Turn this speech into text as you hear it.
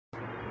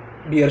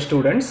Dear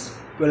students,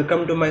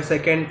 welcome to my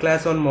second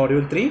class on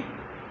Module 3,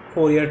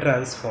 Fourier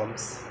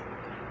Transforms.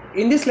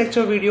 In this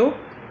lecture video,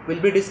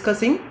 we'll be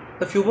discussing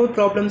the few more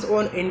problems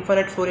on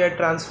infinite Fourier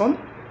transform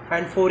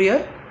and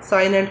Fourier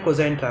sine and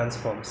cosine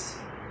transforms.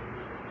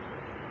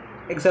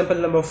 Example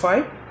number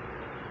 5.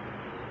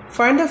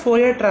 Find the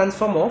Fourier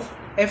transform of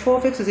f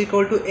of x is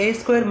equal to a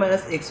square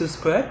minus x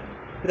square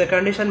with the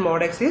condition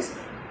mod x is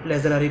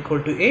less than or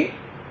equal to a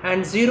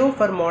and 0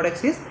 for mod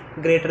x is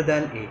greater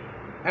than a.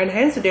 And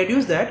hence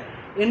deduce that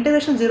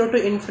integration 0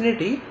 to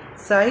infinity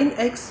sin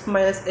x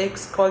minus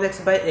x cos x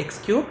by x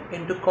cube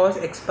into cos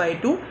x by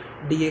 2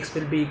 dx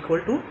will be equal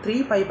to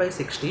 3 pi by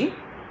 16.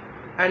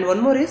 And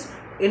one more is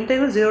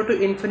integral 0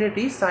 to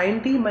infinity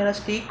sin t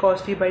minus t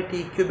cos t by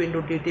t cube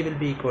into dt will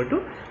be equal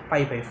to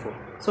pi by 4.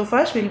 So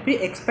first we will be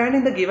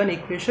expanding the given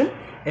equation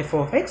f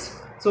of x.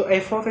 So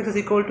f of x is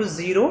equal to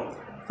 0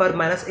 for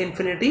minus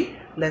infinity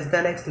less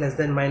than x less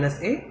than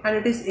minus a, and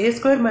it is a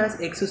square minus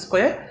x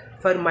square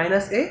for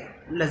minus a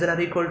less than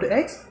or equal to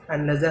x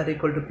and less than or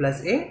equal to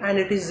plus a, and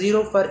it is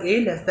 0 for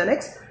a less than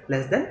x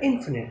less than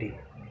infinity.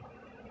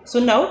 So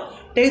now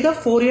take the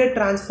Fourier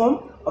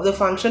transform of the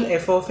function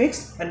f of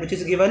x, and which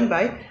is given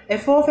by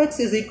f of x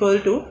is equal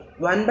to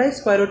 1 by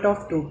square root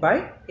of 2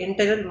 pi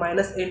integral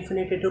minus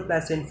infinity to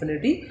plus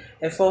infinity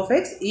f of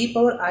x e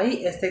power I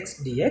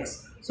sx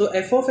dx. So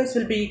f of x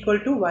will be equal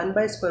to 1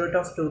 by square root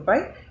of 2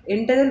 pi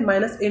integral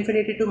minus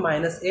infinity to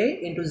minus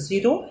a into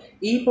 0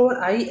 e power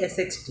I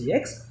sx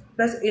dx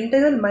plus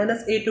integral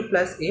minus a to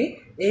plus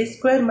a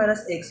square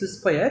minus x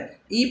square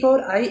e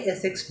power I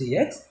sx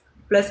dx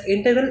plus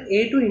integral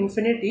a to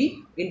infinity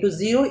into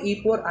 0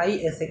 e power I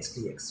sx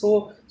dx.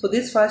 So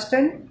this first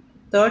and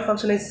third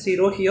function is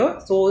 0 here,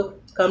 so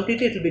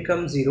completely it will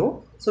become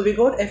 0. So we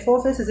got f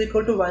of s is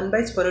equal to 1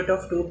 by square root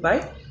of 2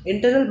 pi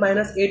integral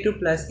minus a to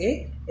plus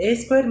a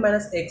square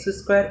minus x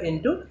square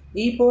into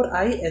e power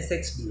I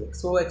sx dx.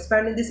 So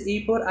expanding this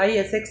e power I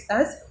sx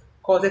as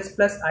cos x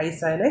plus I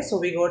sin x. So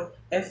we got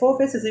f of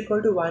s is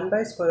equal to 1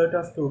 by square root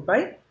of 2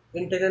 pi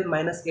integral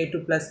minus a to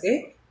plus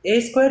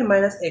a square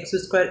minus x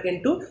square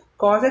into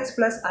cos x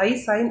plus I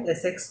sin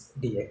sx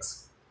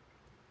dx.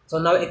 So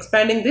now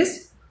expanding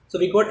this, so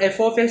we got f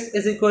of x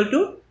is equal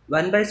to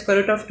 1 by square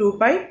root of 2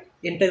 pi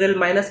integral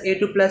minus a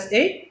to plus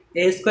a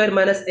square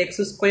minus x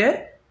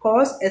square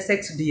cos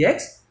sx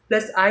dx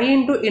plus I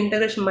into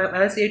integration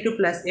minus a to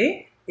plus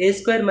a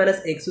square minus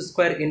x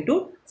square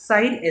into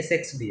sin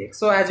sx dx.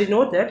 So as we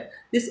know that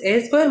this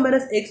a square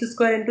minus x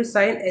square into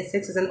sin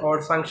sx is an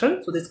odd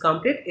function, so this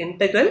complete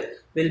integral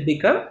will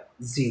become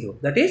 0.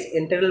 That is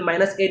integral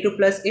minus a to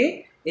plus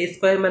a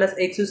square minus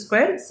x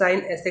square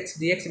sin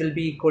sx dx will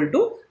be equal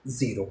to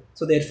 0.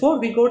 So therefore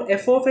we got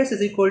f of s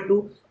is equal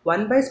to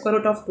 1 by square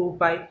root of 2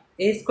 pi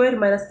a square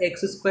minus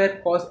x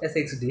square cos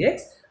sx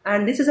dx,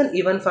 and this is an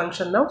even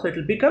function now, so it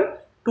will become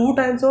 2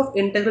 times of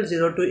integral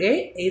 0 to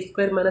a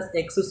square minus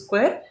x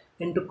square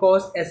into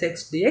cos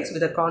sx dx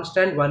with a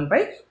constant 1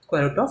 by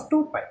square root of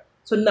 2 pi.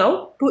 So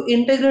now to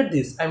integrate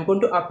this, I am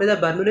going to apply the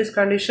Bernoulli's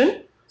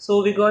condition.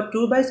 So we got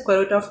 2 by square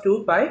root of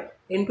 2 pi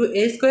into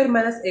a square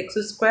minus x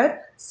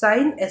square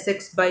sin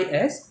sx by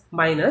s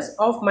minus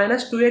of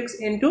minus 2x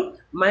into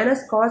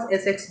minus cos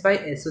sx by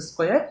s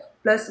square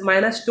plus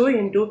minus 2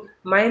 into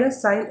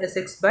minus sin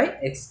sx by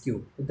x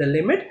cube with the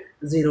limit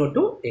 0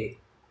 to a.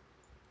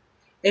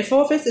 F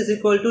of s is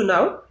equal to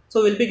now,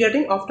 so we'll be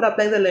getting after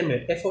applying the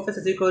limit, f of s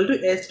is equal to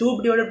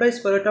s2 divided by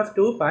square root of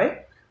 2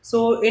 pi,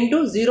 so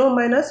into 0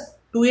 minus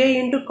 2a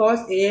into cos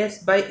as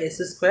by s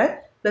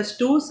square plus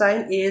 2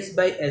 sin as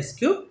by s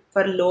cube.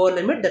 For lower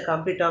limit the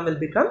complete term will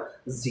become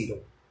 0.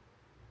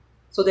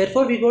 So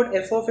therefore we got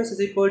f of s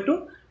is equal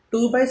to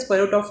 2 by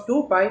square root of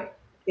 2 pi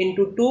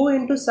into 2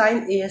 into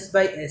sin as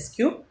by s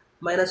cube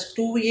minus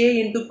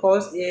 2a into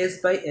cos as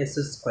by s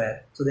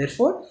square. So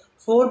therefore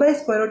 4 by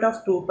square root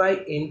of 2 pi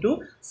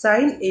into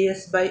sin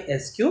as by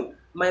s cube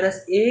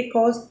minus a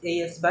cos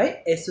as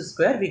by s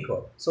square we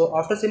got. So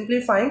after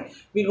simplifying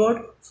we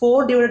got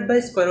 4 divided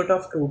by square root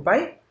of 2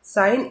 pi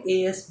sin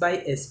as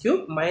by s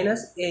cube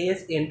minus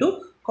as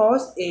into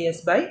cos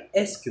as by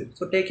s cube.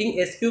 So taking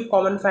s cube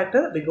common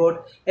factor, we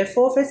got f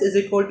of s is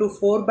equal to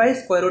 4 by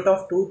square root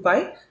of 2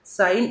 pi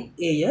sin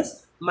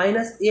as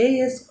minus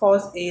as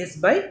cos as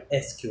by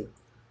s cube.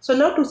 So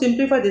now to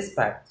simplify this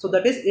part, so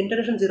that is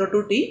integration 0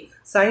 to t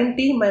sin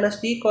t minus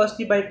t cos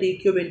t by t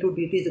cube into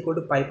dt is equal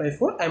to pi by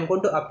 4. I am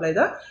going to apply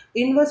the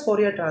inverse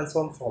Fourier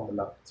transform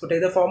formula. So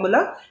take the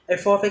formula,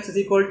 f of x is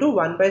equal to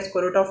 1 by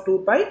square root of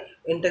 2 pi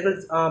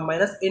integral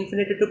minus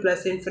infinity to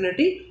plus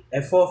infinity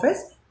f of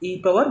s e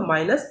power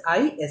minus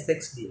I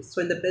sx dx. So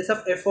in the place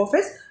of f of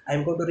s, I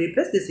am going to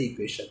replace this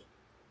equation.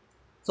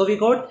 So we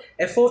got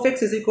f of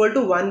x is equal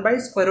to 1 by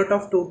square root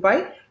of 2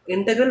 pi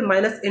integral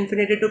minus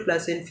infinity to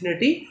plus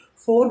infinity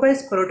 4 by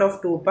square root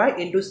of 2 pi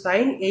into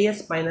sin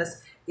as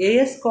minus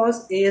as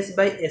cos as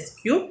by s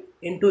cube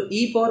into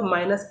e power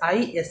minus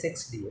I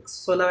sx dx.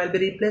 So now I will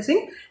be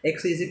replacing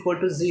x is equal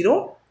to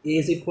 0, a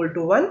is equal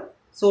to 1.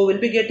 So we'll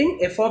be getting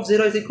f of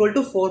 0 is equal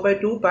to 4 by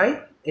 2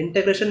 pi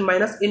integration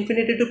minus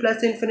infinity to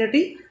plus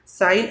infinity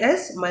sin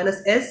s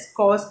minus s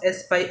cos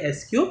s by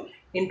s cube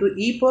into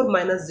e power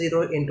minus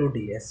 0 into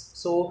ds.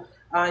 So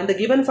in the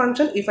given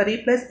function, if I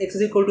replace x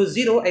is equal to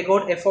 0, I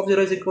got f of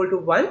 0 is equal to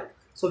 1.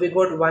 So we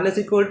got 1 is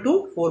equal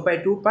to 4 by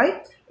 2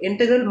 pi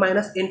integral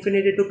minus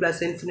infinity to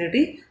plus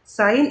infinity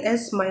sin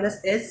s minus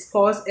s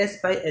cos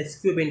s by s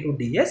cube into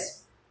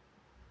ds.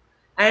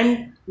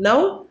 And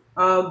now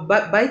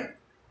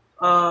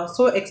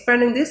so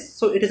expanding this,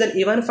 so it is an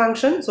even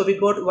function. So we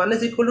got 1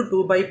 is equal to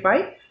 2 by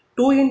pi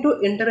 2 into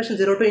integration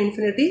 0 to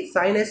infinity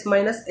sin s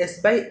minus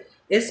s by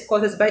s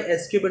cos s by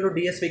s cube into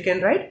ds we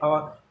can write,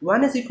 or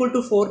 1 is equal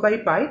to 4 by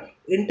pi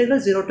integral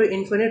 0 to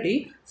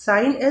infinity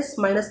sin s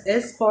minus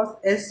s cos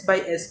s by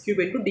s cube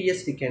into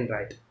ds we can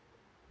write.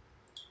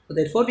 So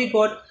therefore we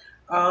got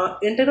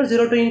integral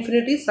 0 to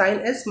infinity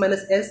sin s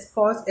minus s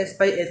cos s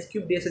by s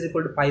cube ds is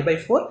equal to pi by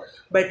 4.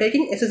 By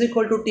taking s is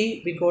equal to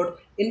t, we got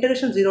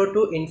integration 0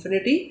 to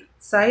infinity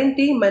sin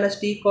t minus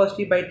t cos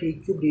t by t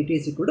cube dt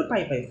is equal to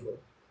pi by 4.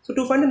 So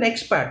to find the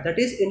next part, that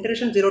is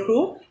integration 0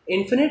 to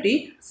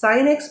infinity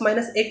sin x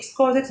minus x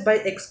cos x by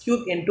x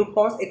cube into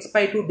cos x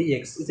by 2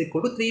 dx is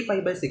equal to 3 pi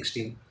by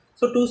 16.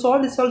 So to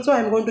solve this also,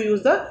 I am going to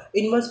use the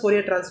inverse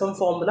Fourier transform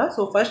formula.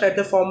 So first write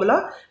the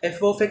formula,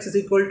 f of x is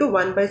equal to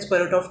 1 by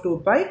square root of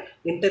 2 pi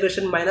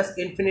integration minus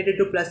infinity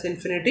to plus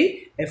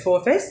infinity f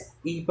of s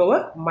e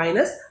power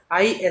minus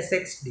I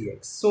sx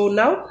dx. So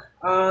now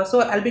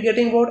so I'll be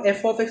getting what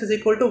f of x is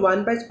equal to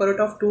 1 by square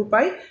root of 2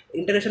 pi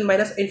integration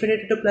minus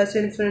infinity to plus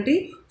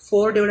infinity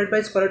 4 divided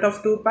by square root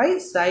of 2 pi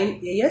sin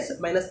as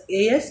minus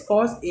as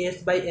cos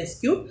as by s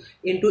cube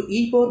into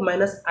e power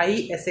minus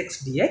I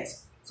sx dx.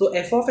 So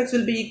f of x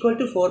will be equal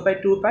to 4 by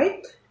 2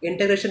 pi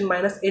integration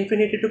minus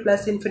infinity to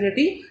plus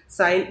infinity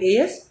sin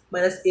as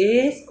minus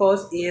as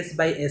cos as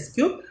by s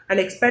cube, and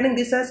expanding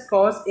this as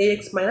cos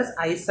ax minus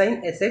I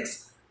sin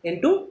sx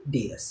into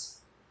ds.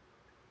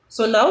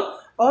 So now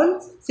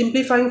on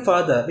simplifying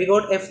further, we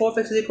got f of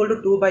x is equal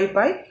to 2 by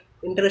pi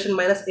integration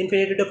minus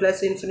infinity to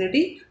plus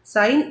infinity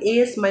sin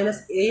as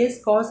minus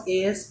as cos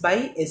as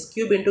by s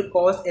cube into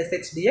cos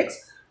sx dx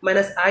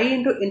minus I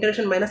into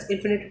integration minus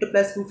infinity to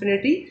plus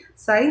infinity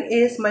sin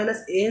as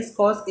minus as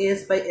cos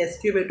as by s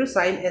cube into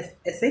sin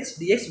sx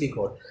dx we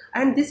got.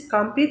 And this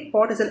complete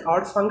part is an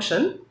odd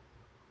function.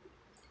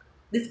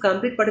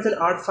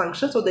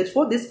 So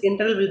therefore this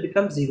integral will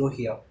become 0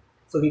 here.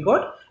 So we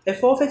got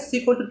f of x is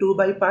equal to 2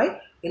 by pi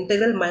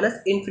integral minus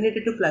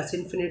infinity to plus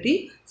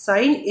infinity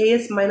sin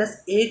as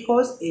minus a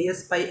cos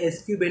as by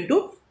s cube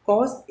into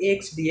cos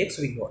ax dx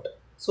we got.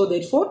 So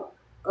therefore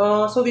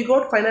so we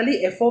got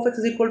finally f of x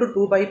is equal to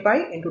 2 by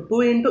pi into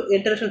 2 into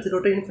integration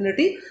 0 to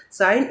infinity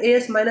sin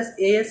as minus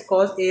as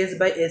cos as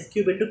by s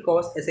cube into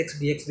cos sx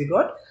dx we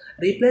got.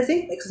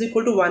 Replacing x is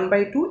equal to 1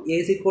 by 2, a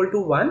is equal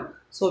to 1.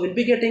 So we'll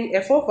be getting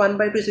f of 1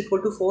 by 2 is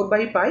equal to 4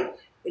 by pi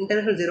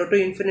integration 0 to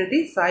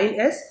infinity sin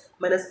s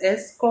minus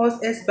s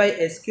cos s by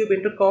s cube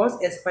into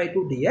cos s by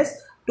 2 ds.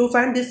 To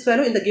find this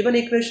value in the given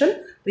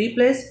equation,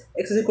 replace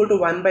x is equal to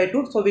 1 by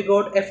 2. So we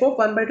got f of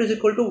 1 by 2 is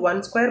equal to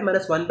 1 square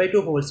minus 1 by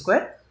 2 whole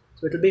square.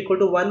 So it will be equal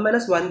to 1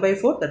 minus 1 by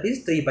 4, that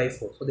is 3 by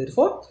 4. So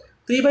therefore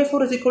 3 by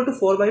 4 is equal to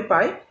 4 by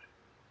pi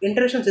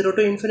integration 0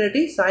 to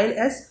infinity sin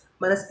s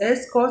minus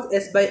s cos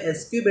s by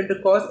s cube into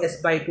cos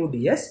s by 2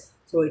 ds.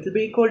 So it will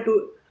be equal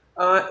to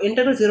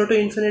integral 0 to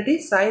infinity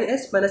sin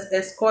s minus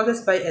s cos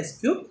s by s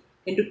cube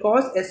into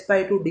cos s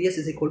by 2 ds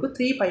is equal to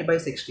 3 pi by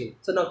 16.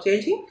 So now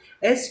changing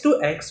s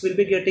to x, will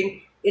be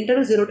getting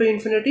integral 0 to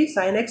infinity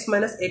sin x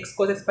minus x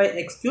cos s by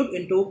x cube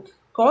into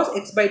cos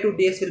x by 2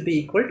 ds will be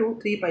equal to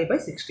 3 pi by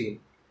 16.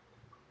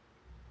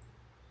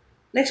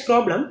 Next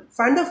problem,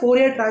 find the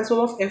Fourier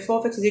transform of f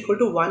of x is equal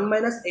to 1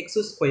 minus x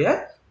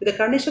square with the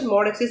condition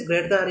mod x is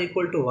greater than or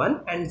equal to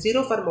 1 and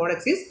 0 for mod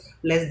x is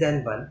less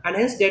than 1, and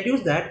hence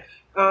deduce that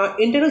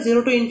integral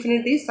 0 to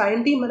infinity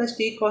sin t minus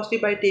t cos t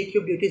by t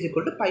cube dt is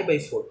equal to pi by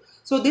 4.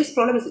 So this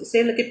problem is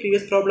same like a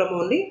previous problem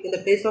only. In the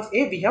place of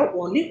a we have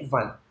only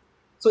 1.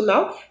 So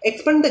now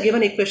expand the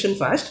given equation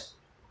first.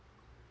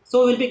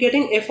 So we'll be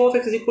getting f of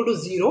x is equal to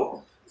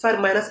 0 for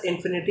minus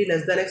infinity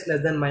less than x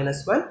less than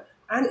minus 1,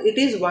 and it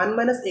is 1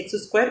 minus x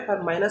square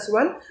for minus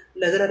 1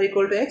 less than or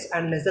equal to x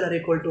and less than or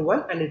equal to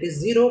 1, and it is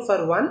 0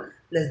 for 1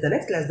 less than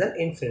x less than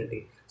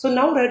infinity. So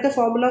now write the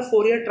formula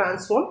Fourier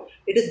transform.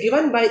 It is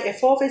given by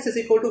f of x is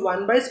equal to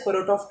 1 by square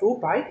root of 2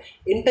 pi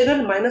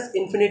integral minus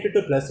infinity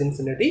to plus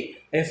infinity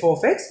f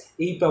of x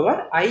e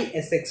power I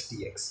sx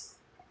dx.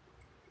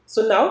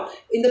 So now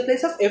in the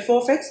place of f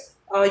of x,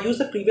 use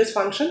the previous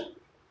function,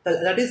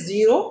 that is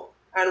 0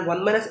 and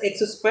 1 minus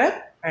x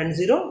square and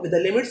 0 with the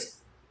limits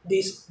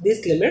these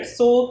limits.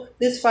 So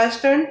this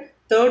first and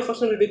third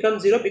function will become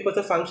 0 because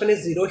the function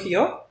is 0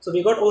 here. So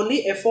we got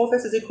only f of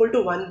s is equal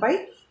to 1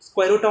 by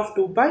square root of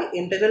 2 pi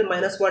integral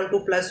minus 1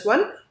 to plus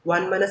 1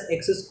 1 minus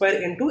x square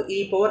into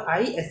e power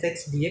I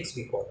sx dx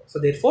we got. So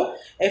therefore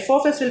f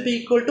of s will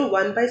be equal to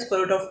 1 by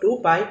square root of 2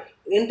 pi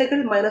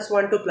integral minus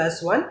 1 to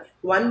plus 1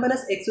 1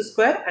 minus x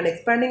square, and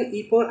expanding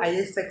e power I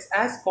sx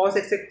as cos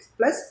xx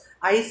plus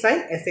I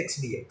sin sx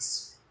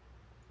dx.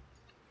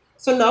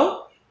 So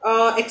now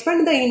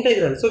expand the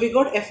integral. So we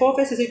got f of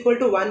s is equal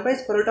to 1 by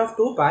square root of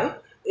 2 pi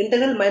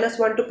integral minus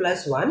 1 to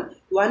plus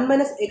 1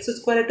 minus x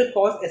square into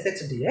cos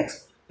sx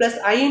dx plus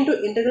I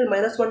into integral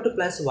minus 1 to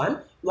plus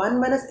 1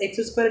 minus x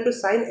square into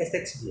sin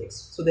sx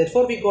dx. So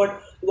therefore we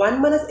got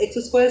 1 minus x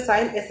square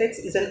sin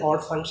sx is an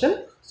odd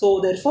function.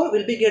 So therefore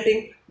we'll be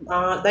getting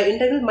the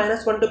integral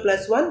minus 1 to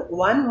plus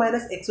 1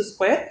 minus x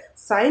square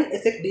sin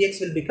sx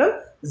dx will become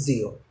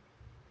 0.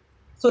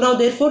 So now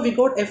therefore we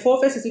got f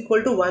of s is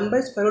equal to 1 by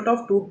square root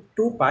of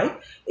 2 pi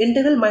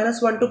integral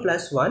minus 1 to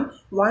plus 1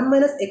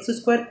 minus x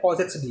square cos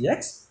x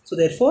dx. So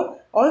therefore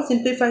all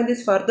simplifying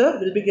this further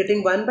we'll be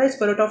getting 1 by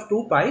square root of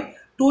 2 pi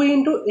 2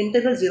 into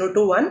integral 0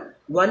 to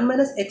 1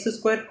 minus x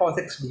square cos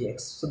x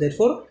dx. So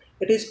therefore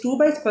it is 2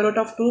 by square root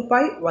of 2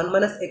 pi 1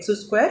 minus x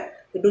square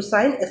into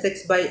sin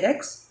sx by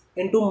x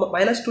into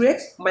minus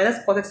 2x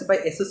minus cos x by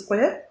s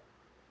square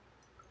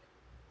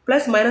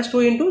plus minus 2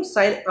 into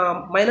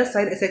minus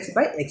sin sx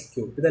by x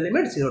cube to the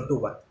limit 0 to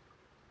 1.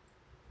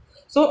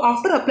 So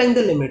after applying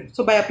the limit,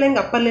 so by applying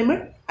upper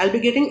limit, I'll be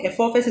getting f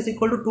of s is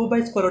equal to 2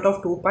 by square root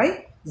of 2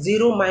 pi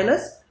 0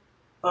 minus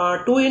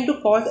 2 into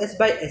cos s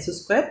by s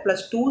square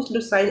plus 2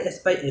 into sin s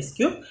by s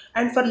cube,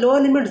 and for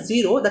lower limit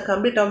 0, the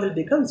complete term will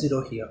become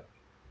 0 here.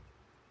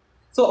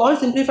 So all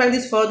simplifying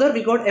this further,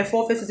 we got f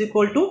of s is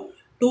equal to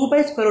 2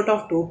 by square root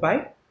of 2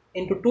 pi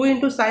into 2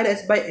 into sin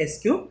s by s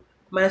cube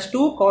minus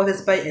 2 cos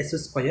s by s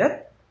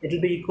square. It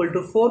will be equal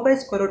to 4 by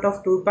square root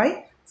of 2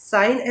 pi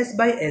sin s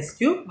by s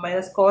cube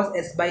minus cos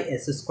s by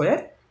s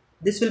square.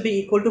 This will be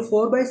equal to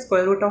 4 by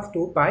square root of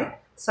 2 pi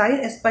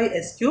sin s by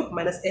s cube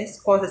minus s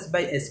cos s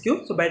by s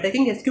cube. So by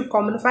taking s cube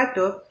common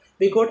factor,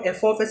 we got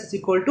f of s is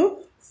equal to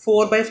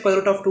 4 by square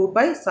root of 2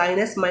 pi sin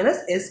s minus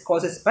s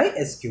cos s by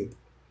s cube.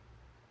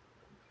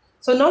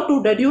 So now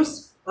to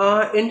deduce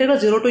integral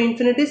 0 to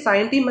infinity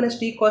sin t minus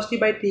t cos t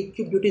by t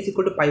cube dt is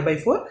equal to pi by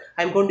 4.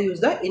 I am going to use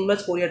the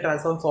inverse Fourier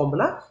transform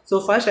formula. So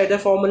first write the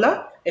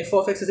formula. F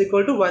of x is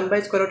equal to 1 by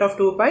square root of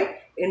 2 pi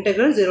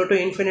integral 0 to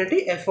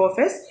infinity f of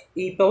s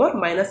e power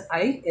minus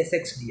I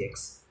sx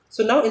dx.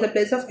 So now in the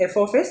place of f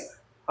of s,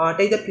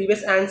 take the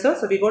previous answer.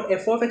 So we got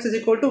f of x is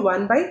equal to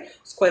 1 by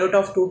square root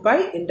of 2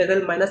 pi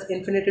integral minus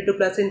infinity to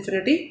plus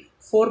infinity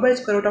 4 by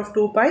square root of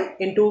 2 pi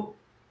into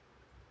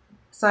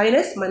sin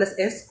s minus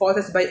s cos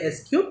s by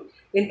s cube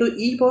into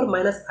e power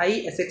minus I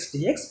sx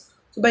dx.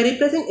 So by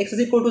replacing x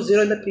is equal to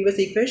 0 in the previous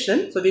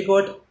equation, so we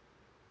got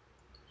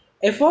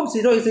f of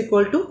 0 is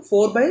equal to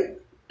 4 by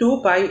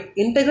 2 pi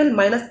integral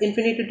minus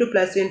infinity to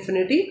plus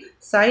infinity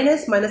sin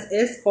s minus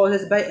s cos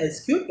s by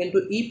s cube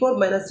into e power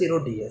minus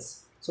 0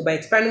 ds. So by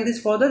expanding this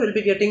further, we'll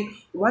be getting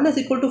 1 is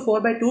equal to 4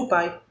 by 2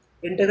 pi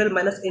integral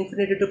minus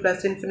infinity to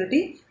plus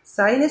infinity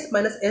sin s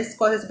minus s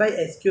cos s by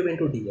s cube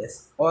into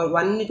ds, or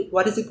 1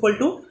 is equal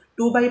to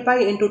 2 by pi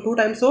into 2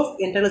 times of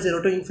integral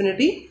 0 to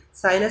infinity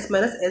sin s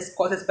minus s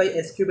cos s by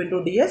s cube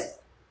into ds,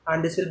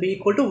 and this will be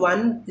equal to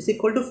 1 is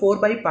equal to 4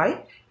 by pi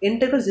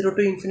integral 0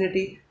 to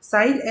infinity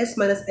sin s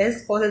minus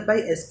s cos s by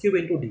s cube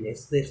into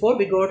ds. Therefore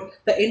we got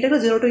the integral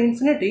 0 to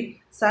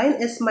infinity sin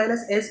s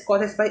minus s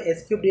cos s by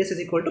s cube ds is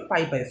equal to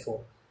pi by 4.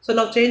 So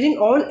now changing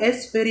all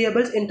s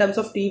variables in terms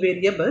of t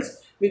variables,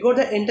 we got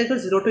the integral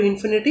 0 to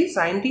infinity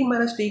sin t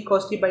minus t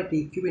cos t by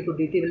t cube into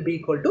dt will be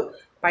equal to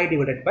pi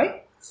divided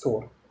by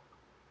 4.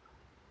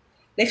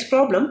 Next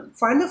problem,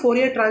 find the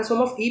Fourier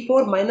transform of e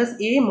power minus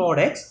a mod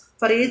x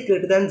for a is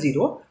greater than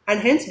 0,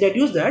 and hence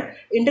deduce that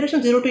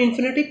integration 0 to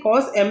infinity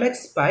cos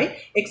mx by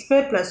x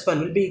square plus 1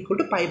 will be equal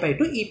to pi by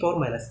 2 e power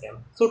minus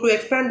m. So to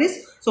expand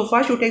this, so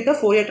first you take the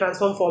Fourier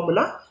transform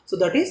formula. So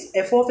that is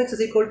f of x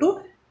is equal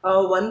to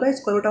 1 by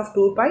square root of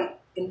 2 pi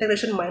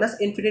integration minus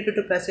infinity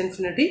to plus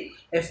infinity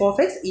f of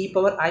x e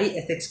power I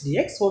sx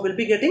dx. So we'll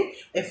be getting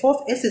f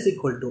of s is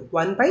equal to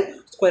 1 by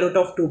square root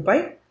of 2 pi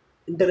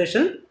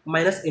integration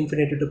minus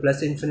infinity to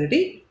plus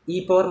infinity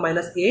e power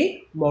minus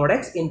a mod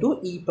x into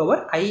e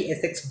power I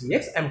sx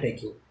dx I am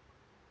taking.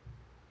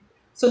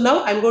 So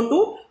now I am going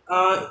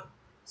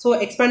to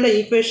expand the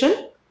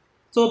equation.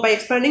 So by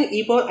expanding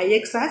e power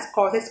ix as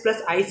cos x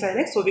plus I sin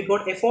x, so we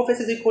got f of s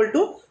is equal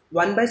to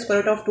 1 by square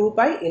root of 2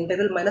 pi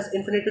integral minus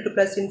infinity to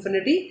plus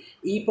infinity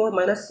e power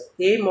minus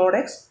a mod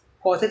x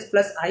cos x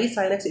plus I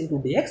sin x into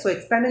dx. So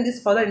expanding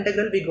this further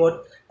integral, we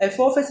got f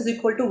of s is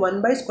equal to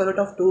 1 by square root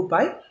of 2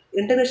 pi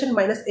integration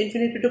minus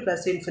infinity to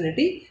plus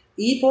infinity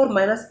e power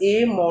minus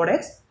a mod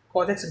x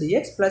cos x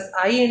dx plus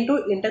I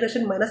into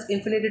integration minus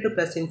infinity to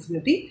plus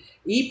infinity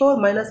e power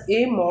minus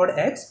a mod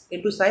x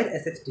into sin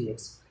sx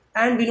dx.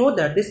 And we know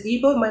that this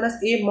e power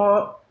minus a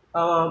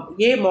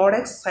mod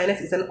x sin x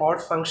is an odd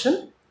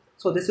function,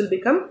 so this will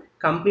become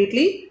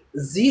completely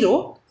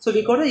 0. So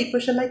we got an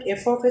equation like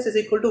f of s is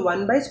equal to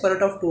 1 by square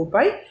root of 2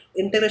 pi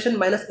integration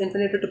minus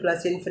infinity to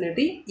plus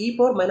infinity e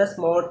power minus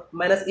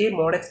a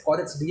mod x cos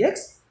x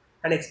dx,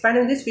 and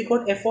expanding this we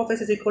got f of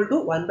s is equal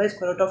to 1 by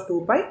square root of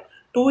 2 pi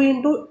 2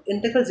 into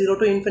integral 0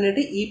 to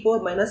infinity e power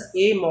minus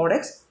a mod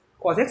x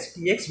cos x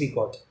dx we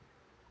got.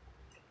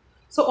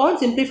 So on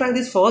simplifying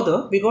this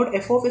further, we got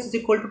f of s is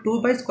equal to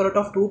 2 by square root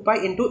of 2 pi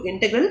into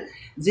integral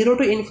 0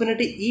 to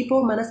infinity e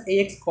power minus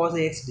ax cos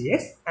ax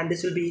dx, and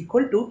this will be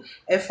equal to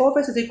f of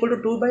s is equal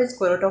to 2 by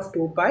square root of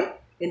 2 pi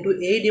into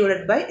a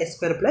divided by s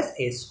square plus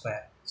a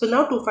square. So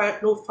now to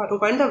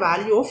find the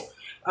value of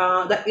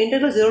the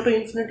integral 0 to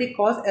infinity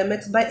cos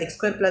mx by x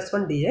square plus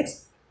 1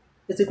 dx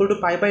is equal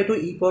to pi by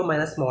 2 e power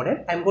minus mod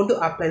n, I am going to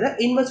apply the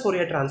inverse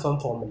Fourier transform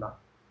formula.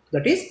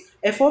 That is,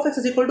 f of x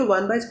is equal to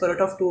 1 by square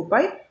root of 2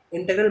 pi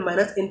integral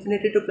minus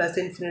infinity to plus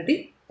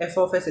infinity f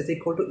of s is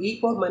equal to e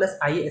power minus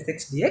I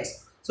sx dx.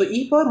 So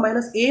e power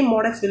minus a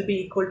mod x will be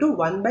equal to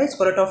 1 by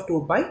square root of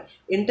 2 pi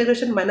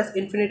integration minus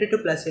infinity to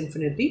plus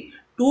infinity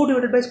 2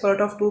 divided by square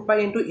root of 2 pi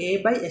into a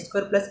by s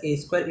square plus a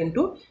square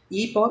into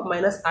e power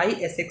minus I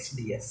sx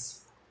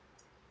ds.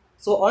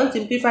 So on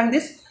simplifying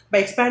this, by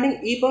expanding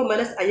e power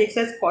minus ix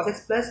as cos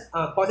x plus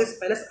cos x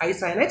minus I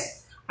sin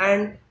x,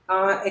 and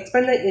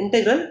expand the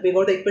integral, we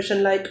got the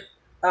equation like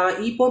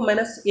e power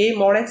minus a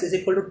mod x is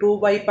equal to 2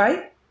 by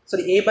pi,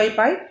 sorry, a by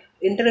pi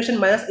integration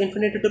minus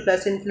infinity to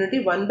plus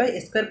infinity 1 by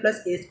s square plus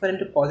a square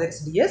into cos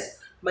x ds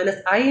minus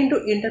I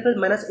into integral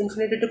minus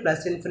infinity to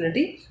plus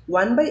infinity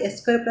 1 by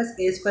s square plus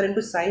a square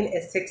into sin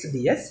sx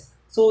ds.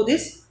 So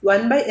this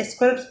 1 by s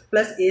square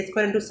plus a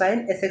square into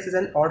sin sx is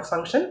an odd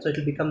function, so it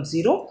will become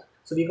 0.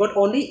 So we got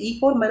only e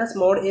power minus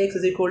mod ax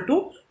is equal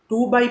to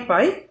 2 by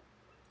pi,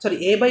 sorry,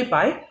 a by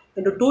pi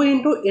into 2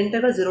 into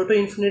integral 0 to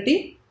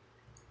infinity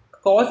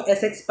cos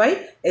sx by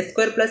s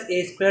square plus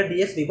a square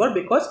ds we got,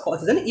 because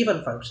cos is an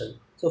even function.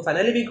 So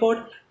finally we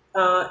got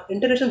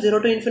integration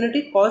 0 to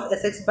infinity cos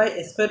sx by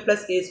s square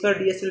plus a square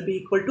ds will be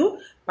equal to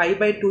pi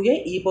by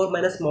 2a e power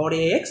minus mod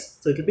ax.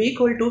 So it will be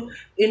equal to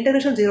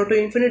integration 0 to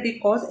infinity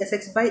cos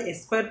sx by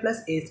s square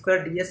plus a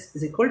square ds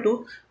is equal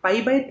to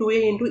pi by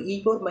 2a into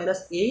e power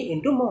minus a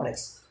into mod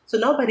x. So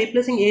now by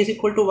replacing a is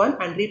equal to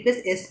 1 and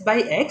replace s by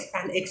x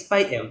and x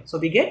by m, so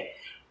we get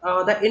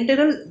the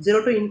integral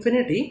 0 to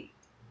infinity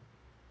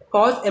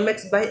cos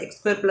mx by x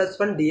square plus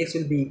 1 dx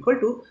will be equal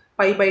to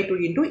pi by 2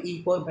 into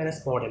e power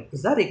minus mod n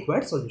is the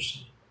required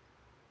solution.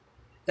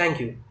 Thank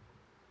you.